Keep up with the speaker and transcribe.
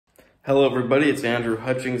Hello everybody, it's Andrew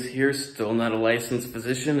Hutchings here, still not a licensed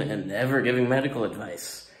physician and never giving medical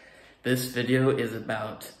advice. This video is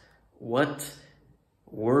about what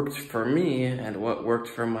worked for me and what worked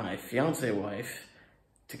for my fiance wife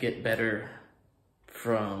to get better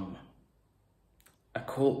from a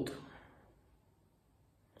cold.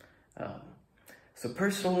 So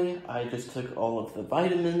personally, I just took all of the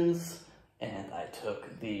vitamins and I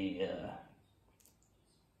took the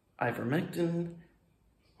ivermectin.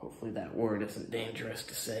 Hopefully that word isn't dangerous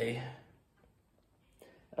to say.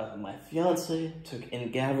 My fiance took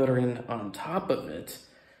ingavirin on top of it,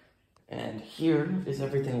 and here is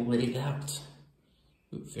everything laid out.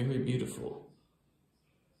 Ooh, very beautiful.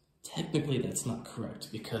 Technically that's not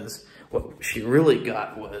correct because what she really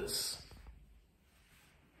got was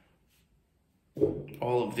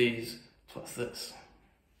all of these plus this.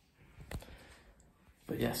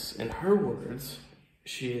 But yes, in her words,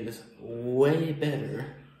 she is way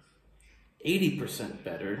better, 80%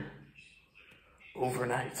 better,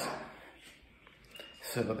 overnight.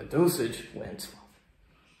 So the dosage went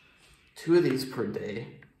 2 of these per day,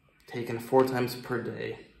 taken 4 times per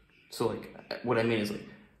day. So like, what I mean is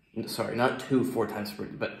like, sorry, not 2 4 times per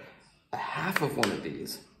day, but a half of one of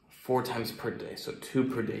these 4 times per day. So 2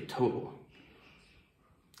 per day total.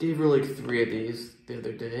 Gave her like 3 of these the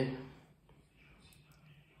other day.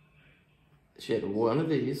 She had 1 of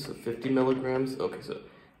these, so 50 milligrams. Okay, so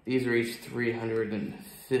these are each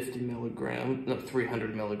 350 milligrams, no,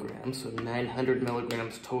 300 milligrams, so 900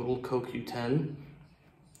 milligrams total CoQ10,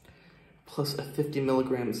 plus a 50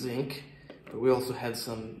 milligram zinc. But we also had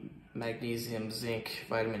some magnesium, zinc,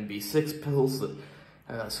 vitamin B6 pills,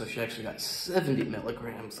 so she actually got 70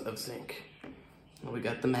 milligrams of zinc. And we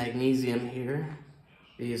got the magnesium here.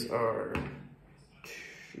 These are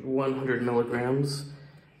 100 milligrams,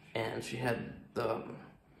 and she had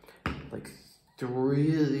like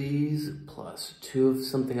 3 of these plus 2 of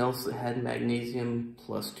something else that had magnesium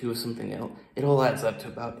plus 2 of something else. It all adds up to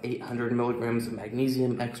about 800 milligrams of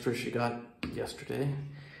magnesium extra she got yesterday.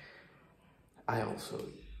 I also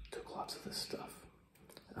took lots of this stuff.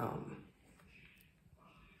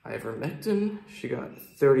 Ivermectin, she got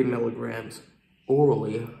 30 milligrams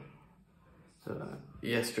orally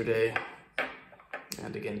yesterday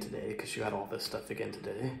and again today because she got all this stuff again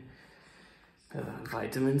today.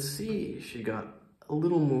 Vitamin C, she got a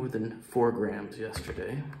little more than 4 grams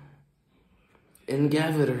yesterday.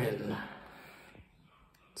 Ingavirin,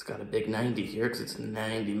 it's got a big 90 here because it's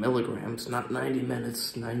 90 milligrams, not 90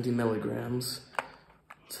 minutes, 90 milligrams.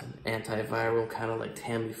 It's an antiviral, kind of like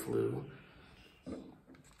Tamiflu.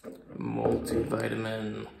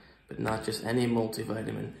 Multivitamin, but not just any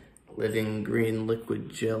multivitamin. Living Green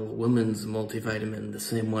Liquid Gel Women's Multivitamin, the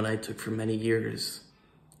same one I took for many years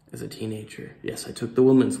as a teenager. Yes, I took the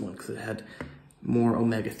women's one because it had more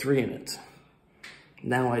omega-3 in it.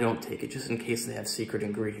 Now I don't take it just in case they have secret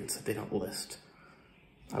ingredients that they don't list.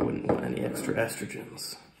 I wouldn't want any extra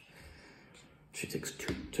estrogens. She took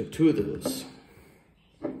 2 of those.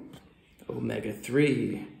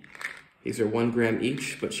 Omega-3. These are 1 gram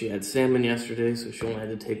each, but she had salmon yesterday, so she only had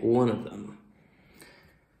to take 1 of them.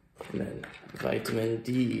 And then vitamin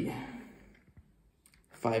D.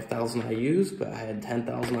 5,000 IUs, but I had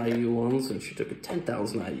 10,000 IU ones, and she took a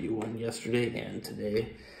 10,000 IU one yesterday and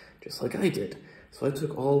today, just like I did. So I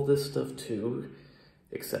took all this stuff too,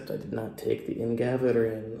 except I did not take the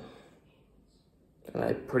ingavirin, and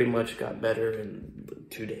I pretty much got better in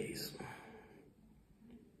 2 days.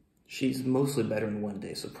 She's mostly better in 1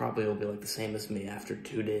 day, so probably it'll be like the same as me. After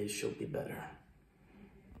 2 days, she'll be better.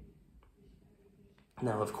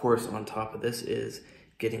 Now, of course, on top of this is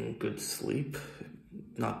getting good sleep,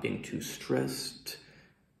 not being too stressed,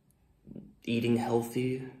 eating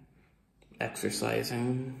healthy,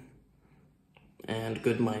 exercising, and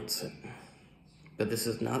good mindset. But this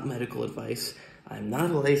is not medical advice. I'm not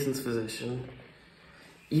a licensed physician.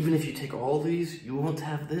 Even if you take all these, you won't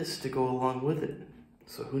have this to go along with it.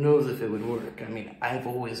 So who knows if it would work. I mean, I've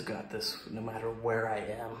always got this no matter where I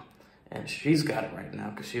am. And she's got it right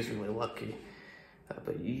now because she's really lucky.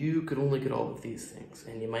 But you could only get all of these things,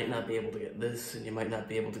 and you might not be able to get this, and you might not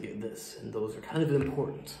be able to get this, and those are kind of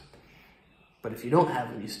important. But if you don't have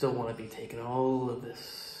them, you still want to be taking all of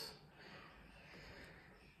this.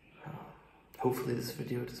 Hopefully this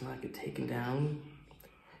video does not get taken down.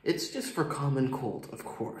 It's just for common cold, of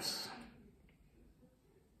course.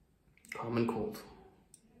 Common cold.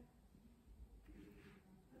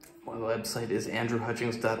 My website is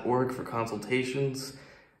andrewhutchings.org for consultations.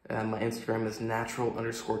 And my Instagram is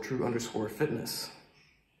natural_true_fitness.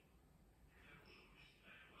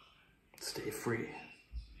 Stay free.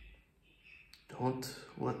 Don't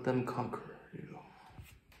let them conquer.